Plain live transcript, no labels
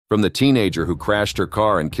From the teenager who crashed her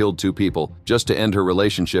car and killed 2 people just to end her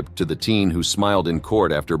relationship to the teen who smiled in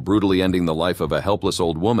court after brutally ending the life of a helpless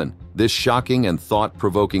old woman, this shocking and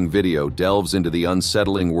thought-provoking video delves into the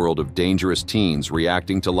unsettling world of dangerous teens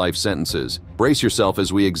reacting to life sentences. Brace yourself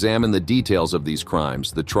as we examine the details of these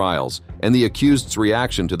crimes, the trials, and the accused's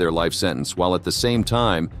reaction to their life sentence, while at the same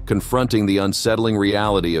time confronting the unsettling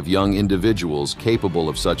reality of young individuals capable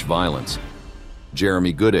of such violence.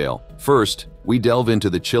 Jeremy Goodale. First, we delve into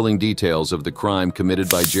the chilling details of the crime committed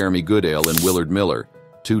by Jeremy Goodale and Willard Miller,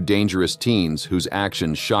 2 dangerous teens whose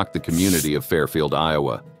actions shocked the community of Fairfield,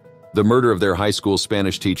 Iowa. The murder of their high school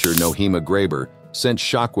Spanish teacher, Nohema Graber, sent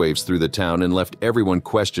shockwaves through the town and left everyone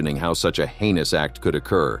questioning how such a heinous act could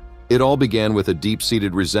occur. It all began with a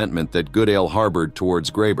deep-seated resentment that Goodale harbored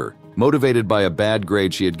towards Graber. Motivated by a bad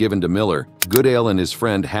grade she had given to Miller, Goodale and his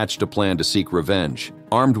friend hatched a plan to seek revenge.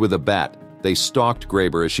 Armed with a bat, they stalked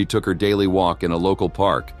Graber as she took her daily walk in a local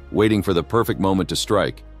park, waiting for the perfect moment to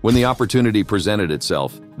strike. When the opportunity presented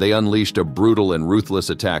itself, they unleashed a brutal and ruthless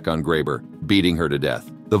attack on Graber, beating her to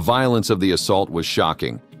death. The violence of the assault was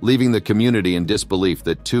shocking, leaving the community in disbelief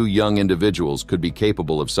that 2 young individuals could be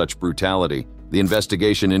capable of such brutality. The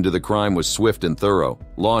investigation into the crime was swift and thorough.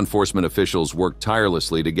 Law enforcement officials worked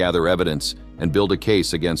tirelessly to gather evidence and build a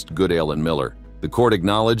case against Goodale and Miller. The court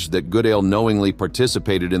acknowledged that Goodale knowingly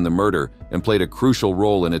participated in the murder and played a crucial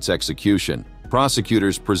role in its execution.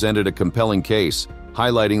 Prosecutors presented a compelling case,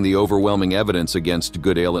 highlighting the overwhelming evidence against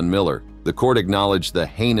Goodale and Miller. The court acknowledged the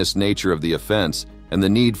heinous nature of the offense and the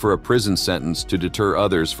need for a prison sentence to deter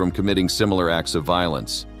others from committing similar acts of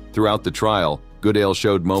violence. Throughout the trial, Goodale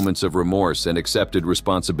showed moments of remorse and accepted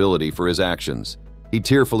responsibility for his actions. He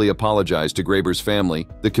tearfully apologized to Graber's family,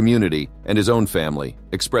 the community, and his own family,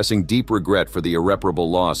 expressing deep regret for the irreparable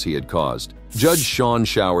loss he had caused. Judge Sean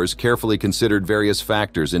Showers carefully considered various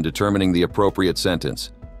factors in determining the appropriate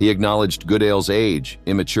sentence. He acknowledged Goodale's age,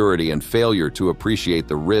 immaturity, and failure to appreciate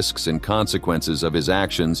the risks and consequences of his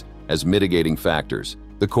actions as mitigating factors.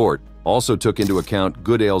 The court also took into account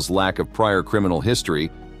Goodale's lack of prior criminal history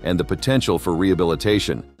and the potential for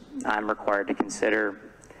rehabilitation. I'm required to consider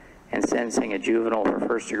in sentencing a juvenile for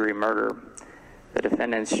first-degree murder. The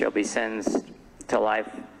defendants shall be sentenced to life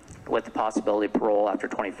with the possibility of parole after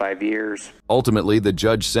 25 years. Ultimately, the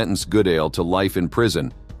judge sentenced Goodale to life in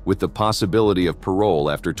prison with the possibility of parole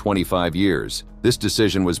after 25 years. This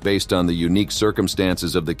decision was based on the unique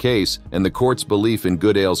circumstances of the case and the court's belief in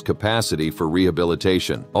Goodale's capacity for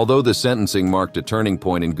rehabilitation. Although the sentencing marked a turning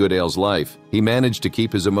point in Goodale's life, he managed to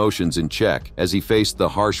keep his emotions in check as he faced the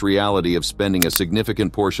harsh reality of spending a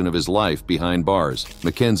significant portion of his life behind bars.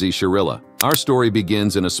 Mackenzie Shirilla. Our story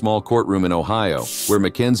begins in a small courtroom in Ohio, where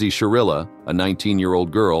Mackenzie Shirilla, a 19-year-old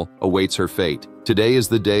girl, awaits her fate. Today is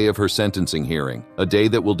the day of her sentencing hearing, a day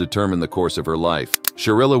that will determine the course of her life.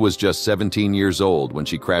 Shirilla was just 17 years old when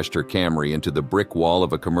she crashed her Camry into the brick wall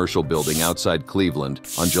of a commercial building outside Cleveland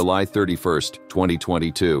on July 31,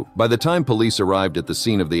 2022. By the time police arrived at the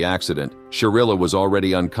scene of the accident, Shirilla was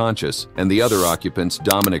already unconscious, and the other occupants,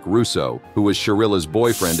 Dominic Russo, who was Shirilla's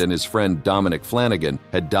boyfriend, and his friend Dominic Flanagan,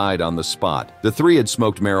 had died on the spot. The 3 had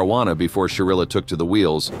smoked marijuana before Shirilla took to the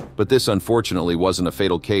wheels, but this unfortunately wasn't a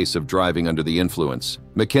fatal case of driving under the influence.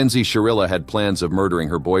 Mackenzie Shirilla had plans of murdering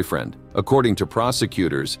her boyfriend. According to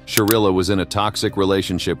prosecutors, Shirilla was in a toxic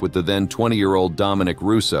relationship with the then 20-year-old Dominic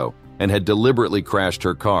Russo and had deliberately crashed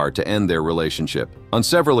her car to end their relationship. On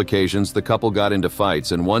several occasions, the couple got into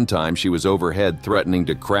fights, and one time she was overhead threatening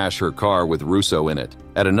to crash her car with Russo in it.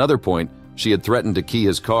 At another point, she had threatened to key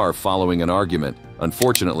his car following an argument.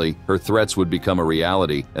 Unfortunately, her threats would become a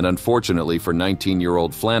reality, and unfortunately for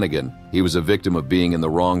 19-year-old Flanagan, he was a victim of being in the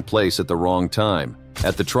wrong place at the wrong time.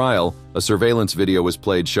 At the trial, a surveillance video was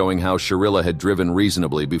played showing how Shirilla had driven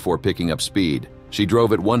reasonably before picking up speed. She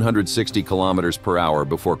drove at 160 kilometers per hour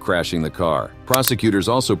before crashing the car. Prosecutors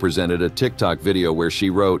also presented a TikTok video where she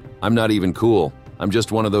wrote, "I'm not even cool. I'm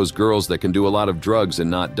just one of those girls that can do a lot of drugs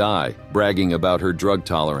and not die," bragging about her drug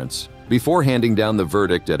tolerance. Before handing down the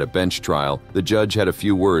verdict at a bench trial, the judge had a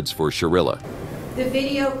few words for Shirilla. The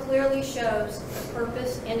video clearly shows the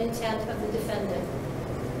purpose and intent of the defendant.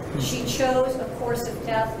 She chose a course of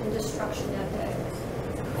death and destruction that day.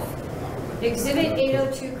 Exhibit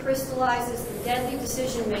 802 crystallizes the deadly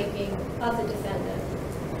decision-making of the defendant.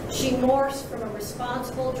 She morphs from a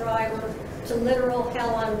responsible driver to literal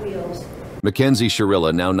hell on wheels. Mackenzie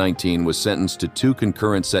Shirilla, now 19, was sentenced to 2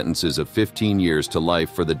 concurrent sentences of 15 years to life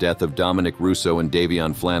for the death of Dominic Russo and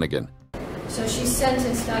Davion Flanagan. So she's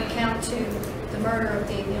sentenced on count 2, the murder of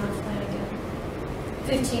Davion Flanagan,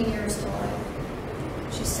 15 years to life.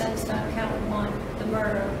 She's sentenced on count 1, the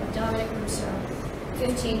murder of Dominic Russo,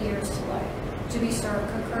 15 years to life. to be served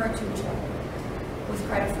concurrent to each other with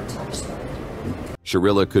credit for time served.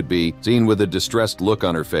 Sharilla could be seen with a distressed look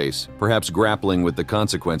on her face, perhaps grappling with the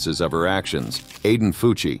consequences of her actions. Aiden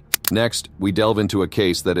Fucci. Next, we delve into a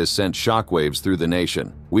case that has sent shockwaves through the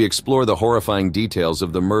nation. We explore the horrifying details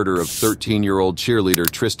of the murder of 13-year-old cheerleader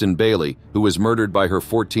Tristan Bailey, who was murdered by her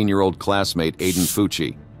 14-year-old classmate Aiden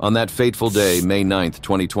Fucci. On that fateful day, May 9,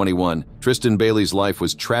 2021, Tristan Bailey's life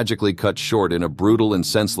was tragically cut short in a brutal and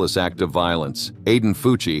senseless act of violence. Aiden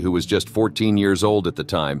Fucci, who was just 14 years old at the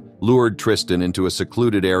time, lured Tristan into a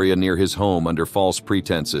secluded area near his home under false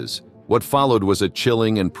pretenses. What followed was a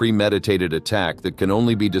chilling and premeditated attack that can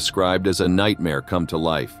only be described as a nightmare come to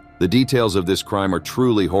life. The details of this crime are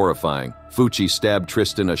truly horrifying. Fucci stabbed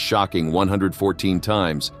Tristan a shocking 114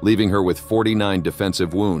 times, leaving her with 49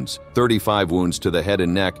 defensive wounds, 35 wounds to the head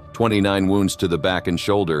and neck, 29 wounds to the back and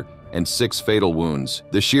shoulder, and 6 fatal wounds.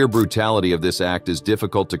 The sheer brutality of this act is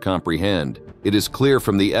difficult to comprehend. It is clear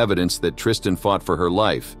from the evidence that Tristan fought for her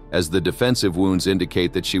life, as the defensive wounds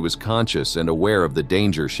indicate that she was conscious and aware of the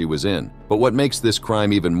danger she was in. But what makes this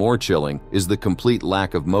crime even more chilling is the complete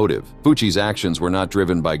lack of motive. Fucci's actions were not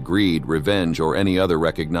driven by greed, revenge, or any other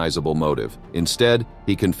recognizable motive. Instead,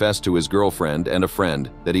 he confessed to his girlfriend and a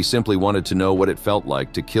friend that he simply wanted to know what it felt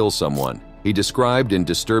like to kill someone. He described in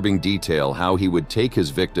disturbing detail how he would take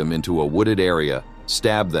his victim into a wooded area,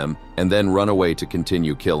 stab them, and then run away to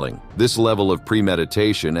continue killing. This level of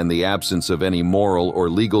premeditation and the absence of any moral or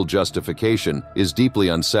legal justification is deeply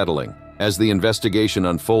unsettling. As the investigation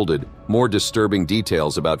unfolded, more disturbing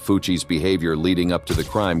details about Fucci's behavior leading up to the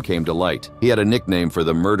crime came to light. He had a nickname for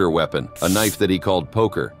the murder weapon, a knife that he called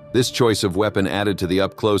poker. This choice of weapon added to the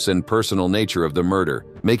up-close and personal nature of the murder,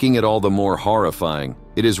 making it all the more horrifying.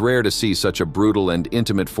 It is rare to see such a brutal and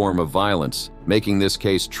intimate form of violence, making this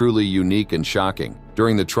case truly unique and shocking.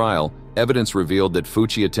 During the trial, evidence revealed that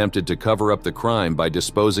Fucci attempted to cover up the crime by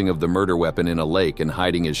disposing of the murder weapon in a lake and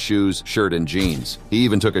hiding his shoes, shirt, and jeans. He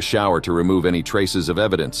even took a shower to remove any traces of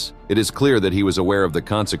evidence. It is clear that he was aware of the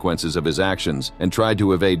consequences of his actions and tried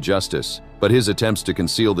to evade justice, but his attempts to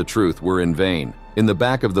conceal the truth were in vain. In the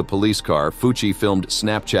back of the police car, Fucci filmed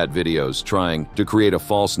Snapchat videos trying to create a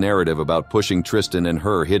false narrative about pushing Tristan and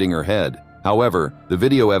her hitting her head. However, the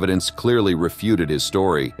video evidence clearly refuted his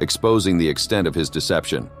story, exposing the extent of his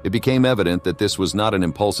deception. It became evident that this was not an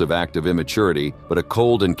impulsive act of immaturity, but a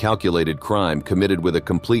cold and calculated crime committed with a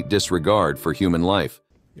complete disregard for human life.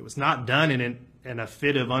 It was not done in a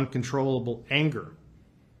fit of uncontrollable anger.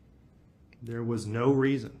 There was no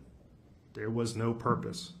reason. There was no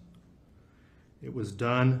purpose. It was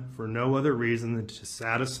done for no other reason than to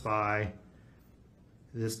satisfy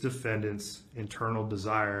this defendant's internal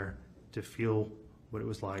desire to feel what it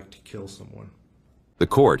was like to kill someone. The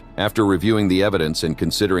court, after reviewing the evidence and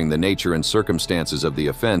considering the nature and circumstances of the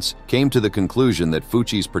offense, came to the conclusion that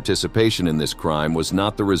Fucci's participation in this crime was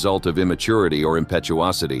not the result of immaturity or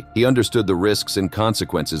impetuosity. He understood the risks and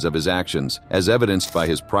consequences of his actions, as evidenced by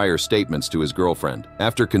his prior statements to his girlfriend.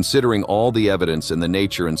 After considering all the evidence and the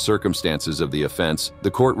nature and circumstances of the offense,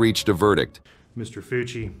 the court reached a verdict. Mr.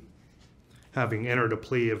 Fucci, having entered a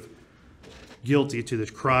plea of guilty to the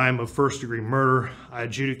crime of first-degree murder, I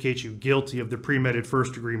adjudicate you guilty of the premeditated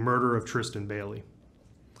first-degree murder of Tristan Bailey.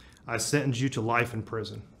 I sentence you to life in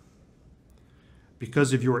prison.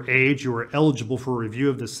 Because of your age, you are eligible for review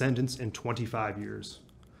of the sentence in 25 years.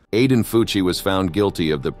 Aiden Fucci was found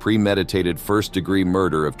guilty of the premeditated first-degree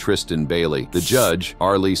murder of Tristan Bailey. The judge,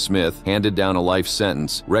 Arlie Smith, handed down a life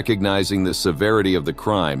sentence, recognizing the severity of the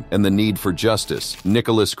crime and the need for justice.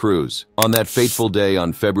 Nicholas Cruz. On that fateful day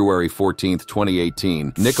on February 14,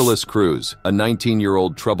 2018, Nicholas Cruz, a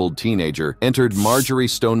 19-year-old troubled teenager, entered Marjory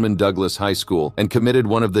Stoneman Douglas High School and committed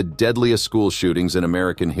one of the deadliest school shootings in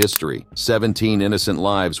American history. 17 innocent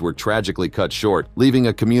lives were tragically cut short, leaving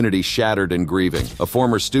a community shattered and grieving. A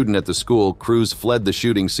former student at the school, Cruz fled the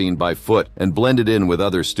shooting scene by foot and blended in with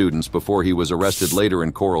other students before he was arrested later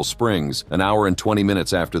in Coral Springs, an hour and 20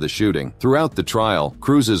 minutes after the shooting. Throughout the trial,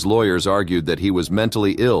 Cruz's lawyers argued that he was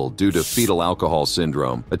mentally ill due to fetal alcohol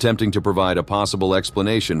syndrome, attempting to provide a possible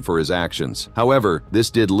explanation for his actions. However, this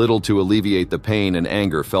did little to alleviate the pain and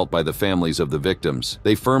anger felt by the families of the victims.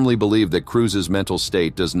 They firmly believe that Cruz's mental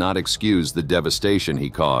state does not excuse the devastation he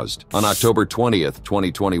caused. On October 20th,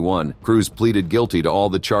 2021, Cruz pleaded guilty to all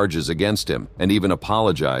the charges against him and even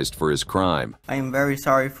apologized for his crime. I am very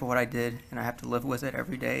sorry for what I did, and I have to live with it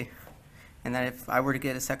every day. And that if I were to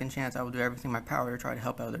get a second chance, I will do everything in my power to try to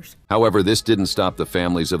help others. However, this didn't stop the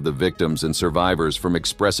families of the victims and survivors from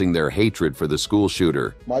expressing their hatred for the school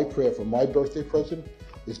shooter. My prayer for my birthday present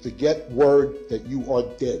is to get word that you are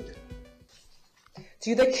dead.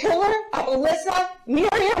 To the killer of Alyssa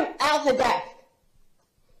Miriam Al-Haddad,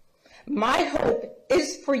 My hope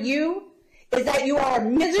is for you is that you are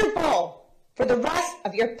miserable for the rest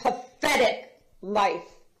of your pathetic life.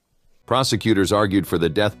 Prosecutors argued for the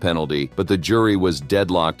death penalty, but the jury was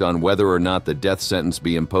deadlocked on whether or not the death sentence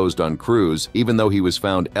be imposed on Cruz, even though he was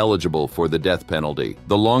found eligible for the death penalty.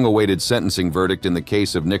 The long-awaited sentencing verdict in the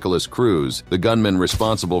case of Nicholas Cruz, the gunman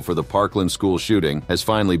responsible for the Parkland school shooting, has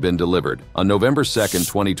finally been delivered. On November 2,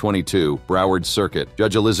 2022, Broward Circuit,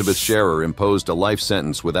 Judge Elizabeth Scherer imposed a life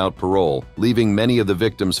sentence without parole, leaving many of the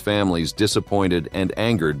victims' families disappointed and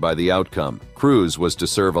angered by the outcome. Cruz was to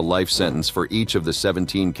serve a life sentence for each of the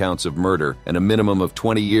 17 counts of murder and a minimum of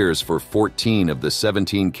 20 years for 14 of the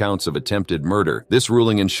 17 counts of attempted murder. This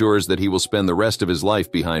ruling ensures that he will spend the rest of his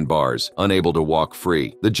life behind bars, unable to walk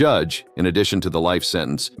free. The judge, in addition to the life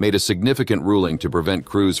sentence, made a significant ruling to prevent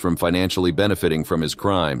Cruz from financially benefiting from his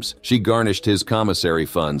crimes. She garnished his commissary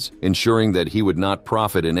funds, ensuring that he would not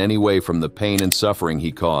profit in any way from the pain and suffering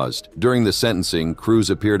he caused. During the sentencing,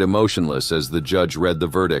 Cruz appeared emotionless as the judge read the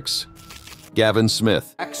verdicts. Gavin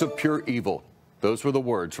Smith. Acts of pure evil. Those were the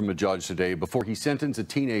words from a judge today before he sentenced a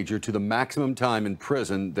teenager to the maximum time in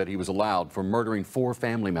prison that he was allowed for murdering 4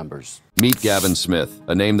 family members. Meet Gavin Smith,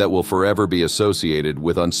 a name that will forever be associated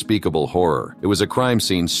with unspeakable horror. It was a crime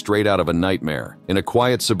scene straight out of a nightmare. In a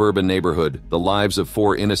quiet suburban neighborhood, the lives of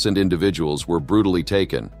 4 innocent individuals were brutally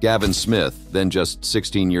taken. Gavin Smith, then just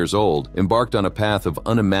 16 years old, embarked on a path of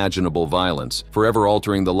unimaginable violence, forever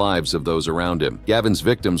altering the lives of those around him. Gavin's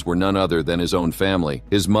victims were none other than his own family,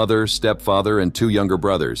 his mother, stepfather, and 2 younger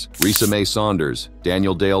brothers. Risa Mae Saunders,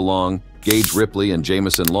 Daniel Dale Long, Gage Ripley, and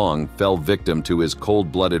Jameson Long fell victim to his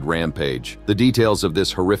cold-blooded rampage. The details of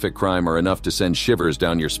this horrific crime are enough to send shivers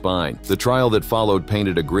down your spine. The trial that followed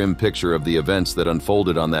painted a grim picture of the events that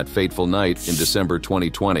unfolded on that fateful night in December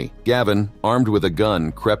 2020. Gavin, armed with a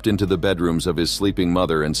gun, crept into the bedrooms of his sleeping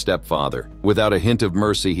mother and stepfather. Without a hint of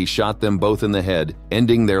mercy, he shot them both in the head,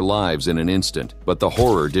 ending their lives in an instant. But the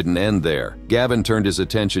horror didn't end there. Gavin turned his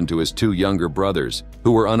attention to his 2 younger brothers,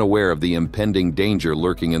 who were unaware of the impending danger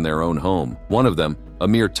lurking in their own home. One of them, a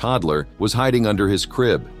mere toddler, was hiding under his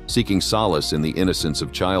crib, seeking solace in the innocence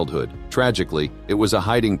of childhood. Tragically, it was a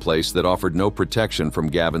hiding place that offered no protection from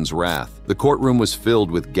Gavin's wrath. The courtroom was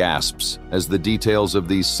filled with gasps as the details of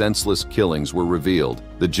these senseless killings were revealed.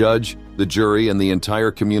 The judge, the jury, and the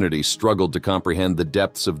entire community struggled to comprehend the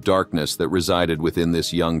depths of darkness that resided within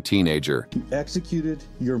this young teenager. You executed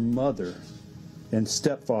your mother and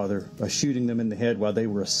stepfather by shooting them in the head while they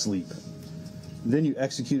were asleep. Then you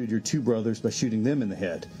executed your 2 brothers by shooting them in the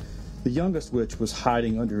head, the youngest which was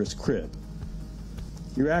hiding under his crib.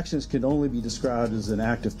 Your actions can only be described as an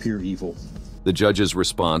act of pure evil. The judge's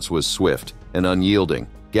response was swift and unyielding.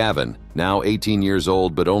 Gavin, now 18 years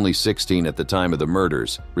old but only 16 at the time of the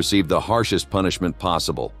murders, received the harshest punishment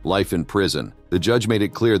possible, life in prison. The judge made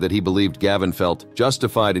it clear that he believed Gavin felt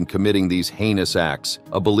justified in committing these heinous acts,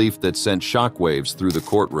 a belief that sent shockwaves through the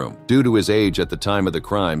courtroom. Due to his age at the time of the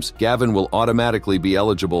crimes, Gavin will automatically be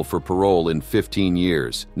eligible for parole in 15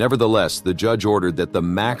 years. Nevertheless, the judge ordered that the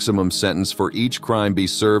maximum sentence for each crime be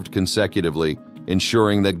served consecutively,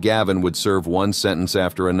 ensuring that Gavin would serve one sentence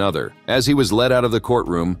after another. As he was led out of the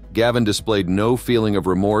courtroom, Gavin displayed no feeling of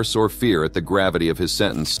remorse or fear at the gravity of his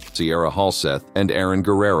sentence. Sierra Halseth and Aaron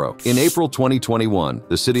Guerrero. In April 2021,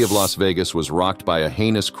 the city of Las Vegas was rocked by a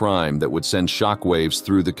heinous crime that would send shockwaves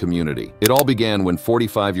through the community. It all began when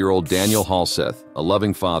 45-year-old Daniel Halseth, a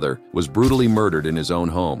loving father, was brutally murdered in his own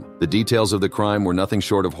home. The details of the crime were nothing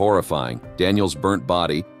short of horrifying. Daniel's burnt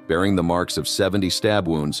body, bearing the marks of 70 stab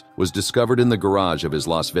wounds, was discovered in the garage of his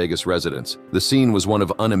Las Vegas residence. The scene was one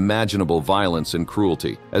of unimaginable violence and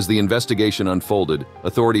cruelty. As the investigation unfolded,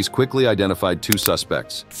 authorities quickly identified 2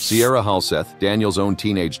 suspects: Sierra Halseth, Daniel's own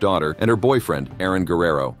teenage daughter, and her boyfriend, Aaron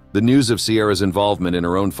Guerrero. The news of Sierra's involvement in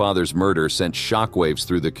her own father's murder sent shockwaves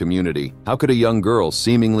through the community. How could a young girl,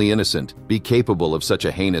 seemingly innocent, be capable of such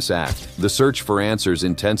a heinous act? The search for answers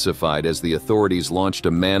intensified as the authorities launched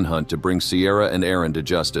a manhunt to bring Sierra and Aaron to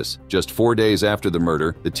justice. Just 4 days after the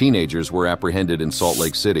murder, the teenagers were apprehended in Salt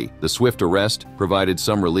Lake City. The swift arrest provided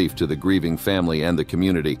some relief to the grieving family and the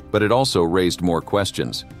community, but it also raised more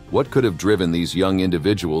questions. What could have driven these young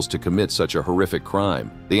individuals to commit such a horrific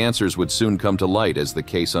crime? The answers would soon come to light as the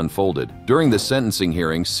case unfolded. During the sentencing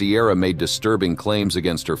hearing, Sierra made disturbing claims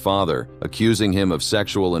against her father, accusing him of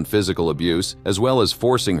sexual and physical abuse, as well as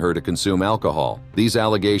forcing her to consume alcohol. These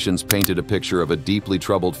allegations painted a picture of a deeply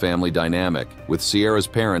troubled family dynamic, with Sierra's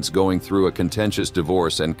parents going through a contentious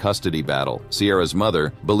divorce and custody battle. Sierra's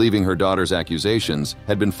mother, believing her daughter's accusations,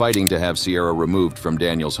 had been fighting to have Sierra removed from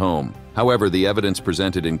Daniel's home. However, the evidence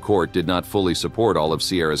presented in court did not fully support all of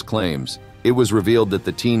Sierra's claims. It was revealed that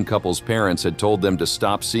the teen couple's parents had told them to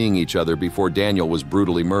stop seeing each other before Daniel was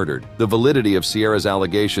brutally murdered. The validity of Sierra's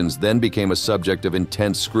allegations then became a subject of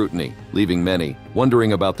intense scrutiny, leaving many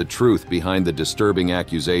wondering about the truth behind the disturbing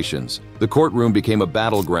accusations. The courtroom became a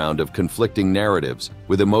battleground of conflicting narratives,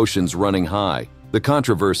 with emotions running high. The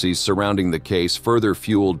controversies surrounding the case further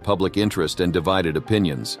fueled public interest and divided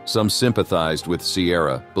opinions. Some sympathized with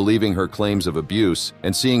Sierra, believing her claims of abuse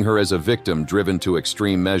and seeing her as a victim driven to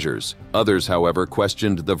extreme measures. Others, however,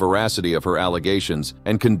 questioned the veracity of her allegations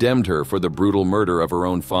and condemned her for the brutal murder of her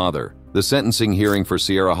own father. The sentencing hearing for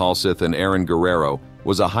Sierra Halseth and Aaron Guerrero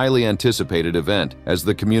was a highly anticipated event as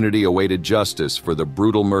the community awaited justice for the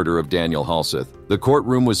brutal murder of Daniel Halseth. The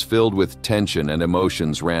courtroom was filled with tension and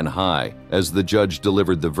emotions ran high as the judge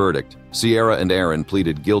delivered the verdict. Sierra and Aaron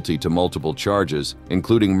pleaded guilty to multiple charges,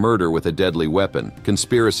 including murder with a deadly weapon,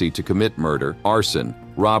 conspiracy to commit murder, arson,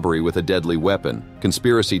 robbery with a deadly weapon,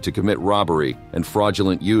 conspiracy to commit robbery, and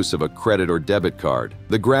fraudulent use of a credit or debit card.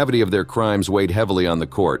 The gravity of their crimes weighed heavily on the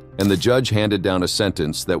court, and the judge handed down a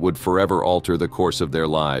sentence that would forever alter the course of their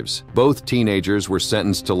lives. Both teenagers were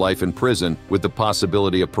sentenced to life in prison with the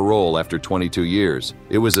possibility of parole after 22 years.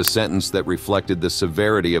 It was a sentence that reflected the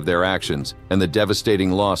severity of their actions and the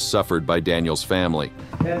devastating loss suffered by Daniel's family.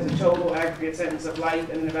 That is a total aggregate sentence of life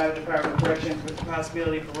in the Nevada Department of Corrections with the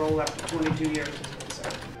possibility of parole after 22 years.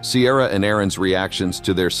 Sierra and Aaron's reactions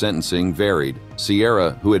to their sentencing varied.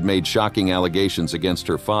 Sierra, who had made shocking allegations against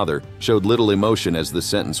her father, showed little emotion as the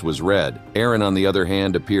sentence was read. Aaron, on the other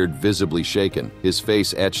hand, appeared visibly shaken, his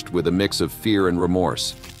face etched with a mix of fear and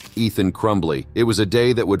remorse. Ethan Crumbley. It was a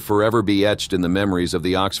day that would forever be etched in the memories of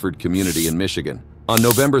the Oxford community in Michigan. On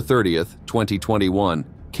November 30th, 2021,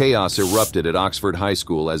 chaos erupted at Oxford High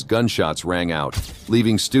School as gunshots rang out,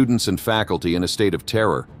 leaving students and faculty in a state of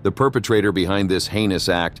terror. The perpetrator behind this heinous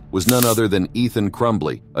act was none other than Ethan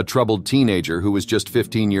Crumbley, a troubled teenager who was just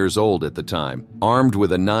 15 years old at the time. Armed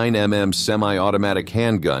with a 9mm semi-automatic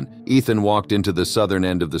handgun, Ethan walked into the southern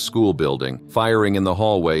end of the school building, firing in the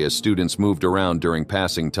hallway as students moved around during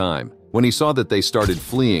passing time. When he saw that they started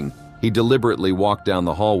fleeing, he deliberately walked down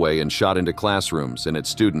the hallway and shot into classrooms and at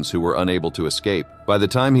students who were unable to escape. By the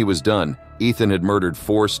time he was done, Ethan had murdered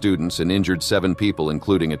 4 students and injured 7 people,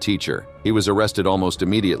 including a teacher. He was arrested almost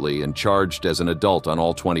immediately and charged as an adult on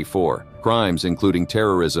all 24 crimes, including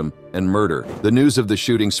terrorism and murder. The news of the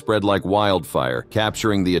shooting spread like wildfire,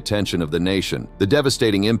 capturing the attention of the nation. The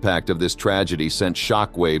devastating impact of this tragedy sent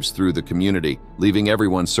shockwaves through the community, leaving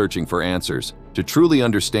everyone searching for answers. To truly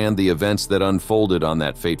understand the events that unfolded on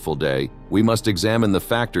that fateful day, we must examine the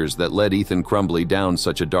factors that led Ethan Crumbley down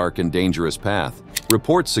such a dark and dangerous path.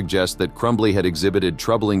 Reports suggest that Crumbley had exhibited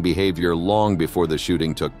troubling behavior long before the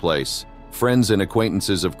shooting took place. Friends and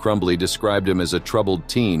acquaintances of Crumbley described him as a troubled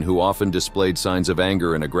teen who often displayed signs of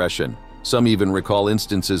anger and aggression. Some even recall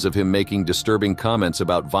instances of him making disturbing comments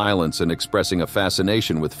about violence and expressing a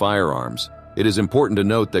fascination with firearms. It is important to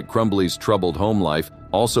note that Crumbley's troubled home life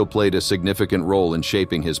also played a significant role in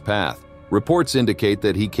shaping his path. Reports indicate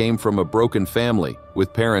that he came from a broken family,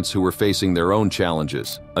 with parents who were facing their own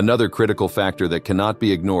challenges. Another critical factor that cannot be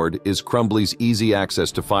ignored is Crumbley's easy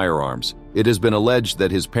access to firearms. It has been alleged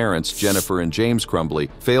that his parents, Jennifer and James Crumbley,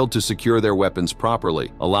 failed to secure their weapons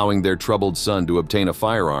properly, allowing their troubled son to obtain a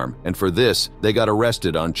firearm, and for this, they got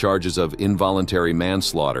arrested on charges of involuntary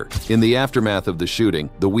manslaughter. In the aftermath of the shooting,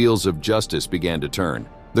 the wheels of justice began to turn.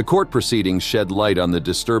 The court proceedings shed light on the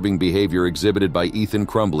disturbing behavior exhibited by Ethan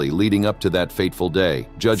Crumbley leading up to that fateful day.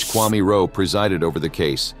 Judge Kwame Rowe presided over the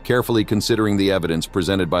case, carefully considering the evidence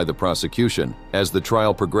presented by the prosecution. As the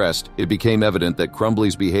trial progressed, it became evident that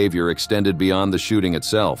Crumbley's behavior extended beyond the shooting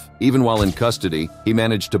itself. Even while in custody, he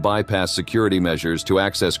managed to bypass security measures to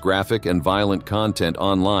access graphic and violent content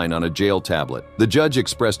online on a jail tablet. The judge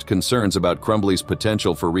expressed concerns about Crumbley's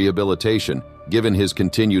potential for rehabilitation, given his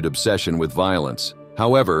continued obsession with violence.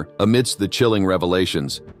 However, amidst the chilling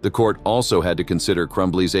revelations, the court also had to consider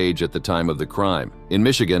Crumbley's age at the time of the crime. In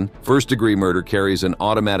Michigan, first-degree murder carries an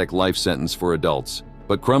automatic life sentence for adults.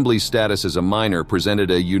 But Crumbley's status as a minor presented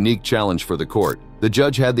a unique challenge for the court. The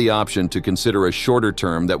judge had the option to consider a shorter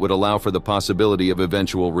term that would allow for the possibility of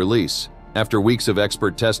eventual release. After weeks of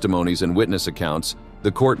expert testimonies and witness accounts,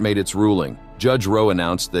 the court made its ruling. Judge Rowe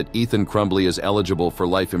announced that Ethan Crumbley is eligible for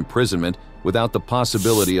life imprisonment without the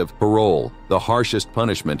possibility of parole, the harshest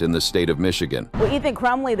punishment in the state of Michigan. Well, Ethan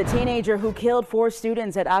Crumbley, the teenager who killed 4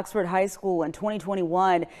 students at Oxford High School in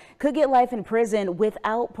 2021, could get life in prison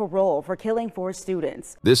without parole for killing 4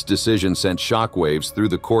 students. This decision sent shockwaves through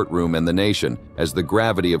the courtroom and the nation as the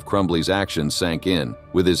gravity of Crumbley's actions sank in.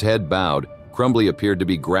 With his head bowed, Crumbley appeared to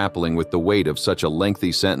be grappling with the weight of such a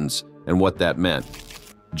lengthy sentence and what that meant.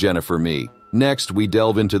 Jennifer Mee. Next, we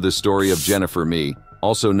delve into the story of Jennifer Mee,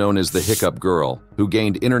 also known as the Hiccup Girl, who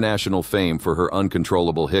gained international fame for her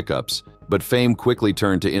uncontrollable hiccups. But fame quickly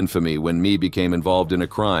turned to infamy when Mee became involved in a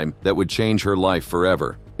crime that would change her life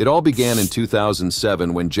forever. It all began in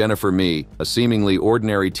 2007 when Jennifer Mee, a seemingly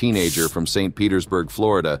ordinary teenager from St. Petersburg,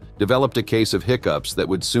 Florida, developed a case of hiccups that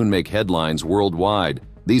would soon make headlines worldwide.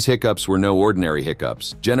 These hiccups were no ordinary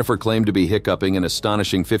hiccups. Jennifer claimed to be hiccuping an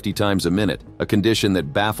astonishing 50 times a minute, a condition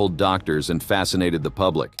that baffled doctors and fascinated the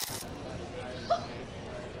public.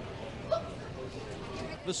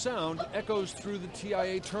 The sound echoes through the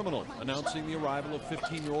TIA terminal, announcing the arrival of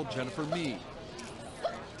 15-year-old Jennifer Mee.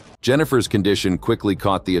 Jennifer's condition quickly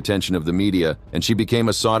caught the attention of the media, and she became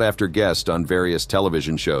a sought-after guest on various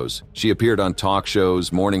television shows. She appeared on talk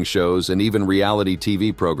shows, morning shows, and even reality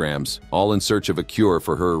TV programs, all in search of a cure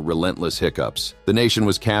for her relentless hiccups. The nation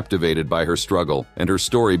was captivated by her struggle, and her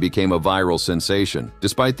story became a viral sensation.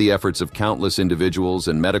 Despite the efforts of countless individuals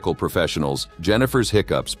and medical professionals, Jennifer's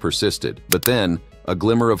hiccups persisted. But then, a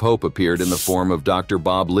glimmer of hope appeared in the form of Dr.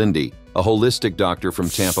 Bob Lindy, a holistic doctor from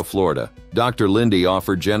Tampa, Florida. Dr. Lindy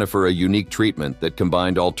offered Jennifer a unique treatment that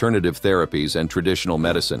combined alternative therapies and traditional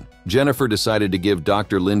medicine. Jennifer decided to give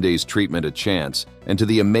Dr. Lindy's treatment a chance, and to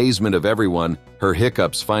the amazement of everyone, her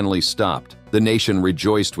hiccups finally stopped. The nation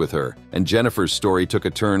rejoiced with her, and Jennifer's story took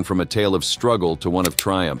a turn from a tale of struggle to one of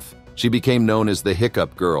triumph. She became known as the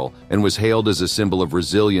Hiccup Girl and was hailed as a symbol of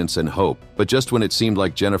resilience and hope. But just when it seemed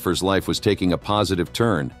like Jennifer's life was taking a positive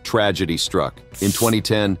turn, tragedy struck. In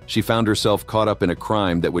 2010, she found herself caught up in a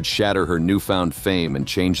crime that would shatter her newfound fame and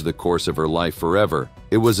change the course of her life forever.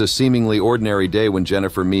 It was a seemingly ordinary day when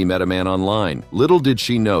Jennifer Mee met a man online. Little did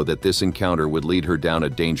she know that this encounter would lead her down a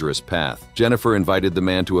dangerous path. Jennifer invited the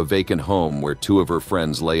man to a vacant home where two of her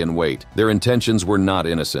friends lay in wait. Their intentions were not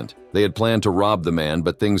innocent. They had planned to rob the man,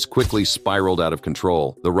 but things quickly spiraled out of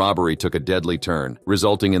control. The robbery took a deadly turn,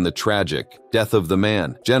 resulting in the tragic death of the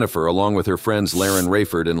man. Jennifer, along with her friends Laren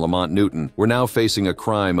Rayford and Lamont Newton, were now facing a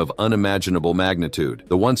crime of unimaginable magnitude.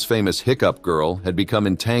 The once famous Hiccup Girl had become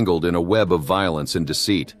entangled in a web of violence and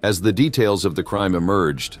deceit. As the details of the crime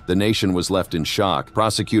emerged, the nation was left in shock.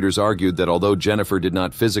 Prosecutors argued that although Jennifer did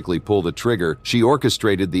not physically pull the trigger, she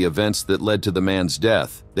orchestrated the events that led to the man's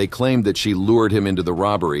death. They claimed that she lured him into the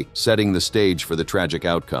robbery, setting the stage for the tragic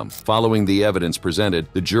outcome. Following the evidence presented,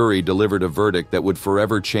 the jury delivered a verdict that would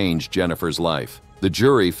forever change Jennifer's life. The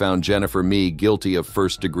jury found Jennifer Mee guilty of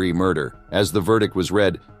first-degree murder. As the verdict was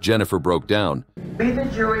read, Jennifer broke down. "We, the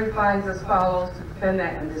jury, finds as follows: the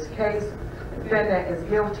defendant in this case, the defendant is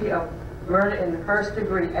guilty of murder in the first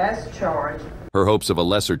degree as charged." Her hopes of a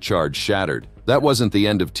lesser charge shattered. That wasn't the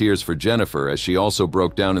end of tears for Jennifer, as she also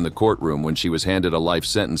broke down in the courtroom when she was handed a life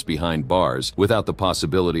sentence behind bars without the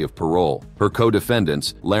possibility of parole. Her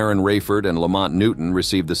co-defendants, Laren Rayford and Lamont Newton,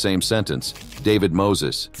 received the same sentence. David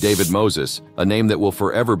Moses, a name that will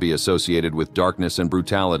forever be associated with darkness and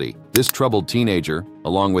brutality. This troubled teenager,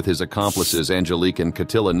 along with his accomplices Angelique and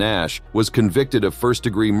Katila Nash, was convicted of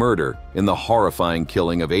first-degree murder in the horrifying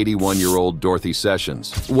killing of 81-year-old Dorothy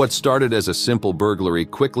Sessions. What started as a simple burglary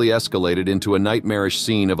quickly escalated into a nightmarish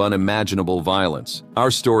scene of unimaginable violence.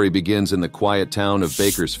 Our story begins in the quiet town of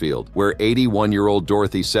Bakersfield, where 81-year-old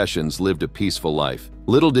Dorothy Sessions lived a peaceful life.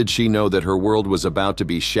 Little did she know that her world was about to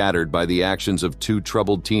be shattered by the actions of two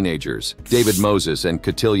troubled teenagers, David Moses and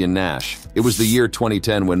Katila Nash. It was the year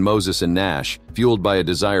 2010 when Moses and Nash, fueled by a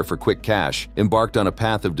desire for quick cash, embarked on a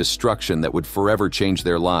path of destruction that would forever change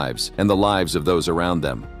their lives and the lives of those around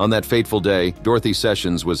them. On that fateful day, Dorothy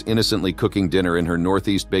Sessions was innocently cooking dinner in her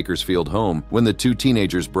northeast Bakersfield home when the two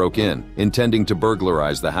teenagers broke in, intending to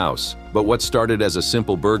burglarize the house. But what started as a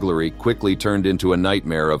simple burglary quickly turned into a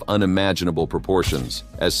nightmare of unimaginable proportions.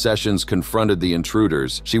 As Sessions confronted the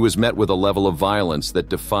intruders, she was met with a level of violence that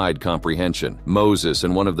defied comprehension. Moses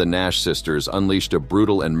and one of the Nash sisters unleashed a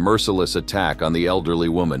brutal and merciless attack on the elderly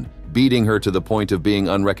woman, beating her to the point of being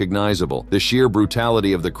unrecognizable. The sheer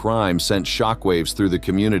brutality of the crime sent shockwaves through the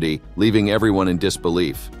community, leaving everyone in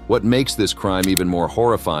disbelief. What makes this crime even more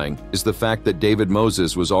horrifying is the fact that David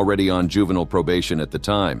Moses was already on juvenile probation at the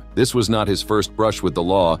time. This was not his first brush with the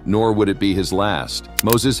law, nor would it be his last.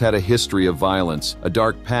 Moses had a history of violence, a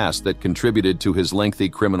dark past that contributed to his lengthy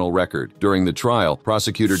criminal record. During the trial,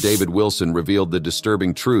 prosecutor David Wilson revealed the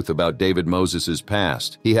disturbing truth about David Moses's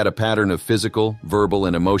past. He had a pattern of physical, verbal,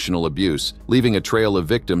 and emotional abuse, leaving a trail of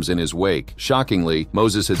victims in his wake. Shockingly,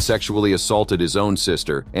 Moses had sexually assaulted his own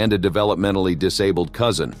sister and a developmentally disabled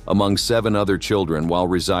cousin, among 7 other children while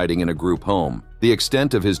residing in a group home. The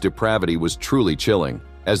extent of his depravity was truly chilling.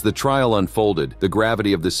 As the trial unfolded, the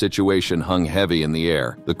gravity of the situation hung heavy in the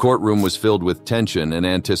air. The courtroom was filled with tension and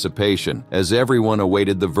anticipation as everyone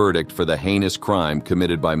awaited the verdict for the heinous crime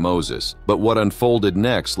committed by Moses. But what unfolded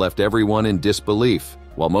next left everyone in disbelief.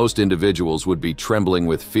 While most individuals would be trembling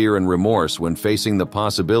with fear and remorse when facing the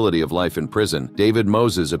possibility of life in prison, David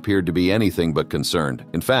Moses appeared to be anything but concerned.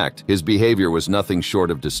 In fact, his behavior was nothing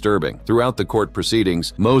short of disturbing. Throughout the court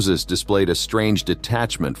proceedings, Moses displayed a strange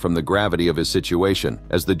detachment from the gravity of his situation.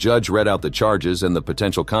 As the judge read out the charges and the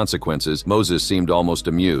potential consequences, Moses seemed almost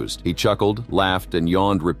amused. He chuckled, laughed, and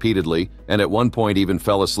yawned repeatedly, and at one point even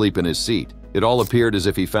fell asleep in his seat. It all appeared as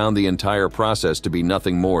if he found the entire process to be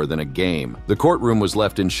nothing more than a game. The courtroom was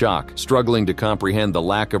left in shock, struggling to comprehend the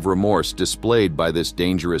lack of remorse displayed by this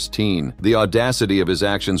dangerous teen. The audacity of his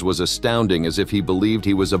actions was astounding, as if he believed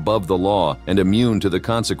he was above the law and immune to the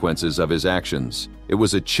consequences of his actions. It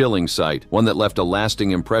was a chilling sight, one that left a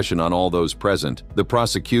lasting impression on all those present. The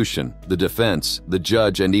prosecution, the defense, the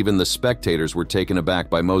judge, and even the spectators were taken aback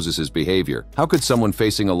by Moses' behavior. How could someone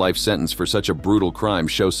facing a life sentence for such a brutal crime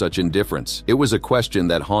show such indifference? It was a question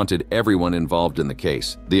that haunted everyone involved in the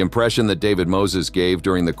case. The impression that David Moses gave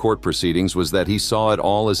during the court proceedings was that he saw it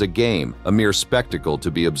all as a game, a mere spectacle to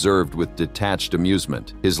be observed with detached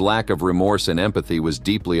amusement. His lack of remorse and empathy was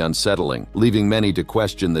deeply unsettling, leaving many to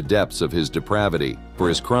question the depths of his depravity. For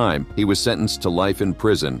his crime, he was sentenced to life in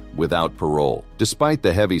prison without parole. Despite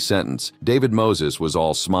the heavy sentence, David Moses was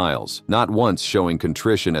all smiles, not once showing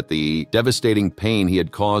contrition at the devastating pain he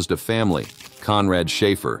had caused a family. Conrad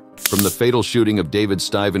Schaefer. From the fatal shooting of David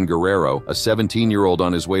Steven Guerrero, a 17-year-old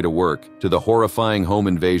on his way to work, to the horrifying home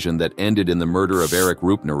invasion that ended in the murder of Eric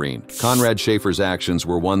Roopnarine, Conrad Schaefer's actions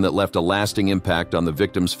were one that left a lasting impact on the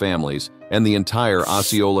victims' families and the entire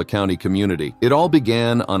Osceola County community. It all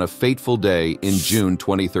began on a fateful day in June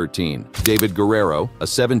 2013. David Guerrero, a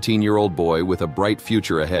 17-year-old boy with a bright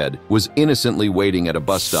future ahead, was innocently waiting at a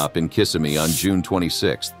bus stop in Kissimmee on June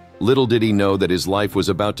 26th. Little did he know that his life was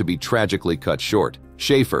about to be tragically cut short.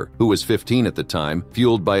 Schaefer, who was 15 at the time,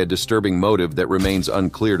 fueled by a disturbing motive that remains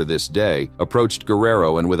unclear to this day, approached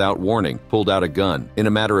Guerrero and without warning, pulled out a gun. In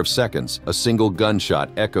a matter of seconds, a single gunshot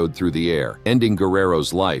echoed through the air, ending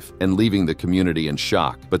Guerrero's life and leaving the community in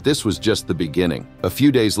shock. But this was just the beginning. A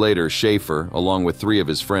few days later, Schaefer, along with 3 of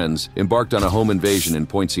his friends, embarked on a home invasion in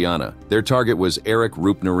Poinciana. Their target was Eric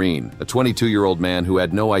Roopnarine, a 22-year-old man who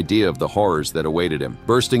had no idea of the horrors that awaited him.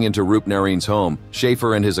 Bursting into Roopnarine's home,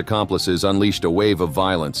 Schaefer and his accomplices unleashed a wave of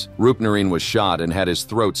violence. Roopnarine was shot and had his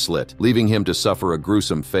throat slit, leaving him to suffer a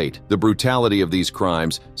gruesome fate. The brutality of these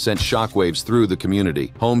crimes sent shockwaves through the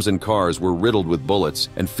community. Homes and cars were riddled with bullets,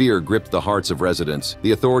 and fear gripped the hearts of residents.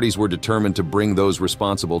 The authorities were determined to bring those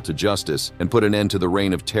responsible to justice and put an end to the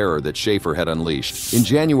reign of terror that Schaefer had unleashed. In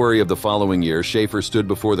January of the following year, Schaefer stood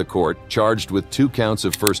before the court, charged with 2 counts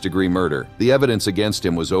of first-degree murder. The evidence against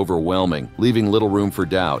him was overwhelming, leaving little room for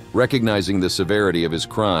doubt. Recognizing the severity of his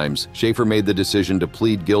crimes, Schaefer made the decision to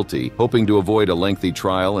plead guilty, hoping to avoid a lengthy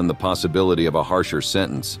trial and the possibility of a harsher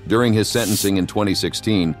sentence. During his sentencing in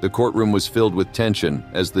 2016, the courtroom was filled with tension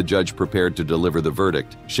as the judge prepared to deliver the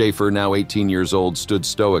verdict. Schaefer, now 18 years old, stood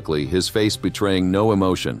stoically, his face betraying no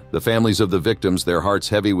emotion. The families of the victims, their hearts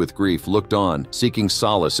heavy with grief, looked on, seeking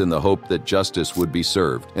solace in the hope that justice would be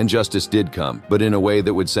served. And justice did come, but in a way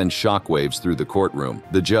that would send shockwaves through the courtroom.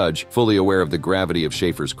 The judge, fully aware of the gravity of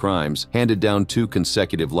Schaefer's crimes, handed down 2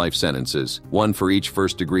 consecutive life sentences, one for each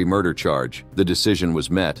first-degree murder charge. The decision was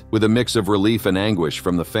met with a mix of relief and anguish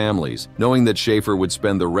from the families, knowing that Schaefer would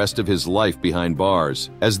spend the rest of his life behind bars.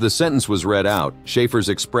 As the sentence was read out, Schaefer's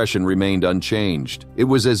expression remained unchanged. It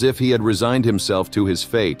was as if he had resigned himself to his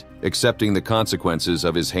fate, accepting the consequences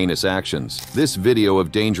of his heinous actions. This video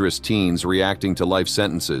of dangerous teens reacting to life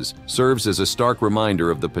sentences serves as a stark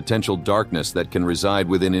reminder of the potential darkness that can reside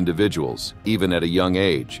within individuals, even at a young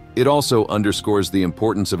age. It also underscores the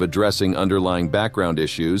importance of addressing underlying background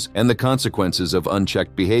issues and the consequences of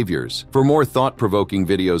unchecked behaviors. For more thought-provoking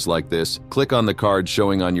videos like this, click on the card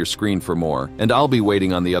showing on your screen for more, and I'll be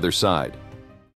waiting on the other side.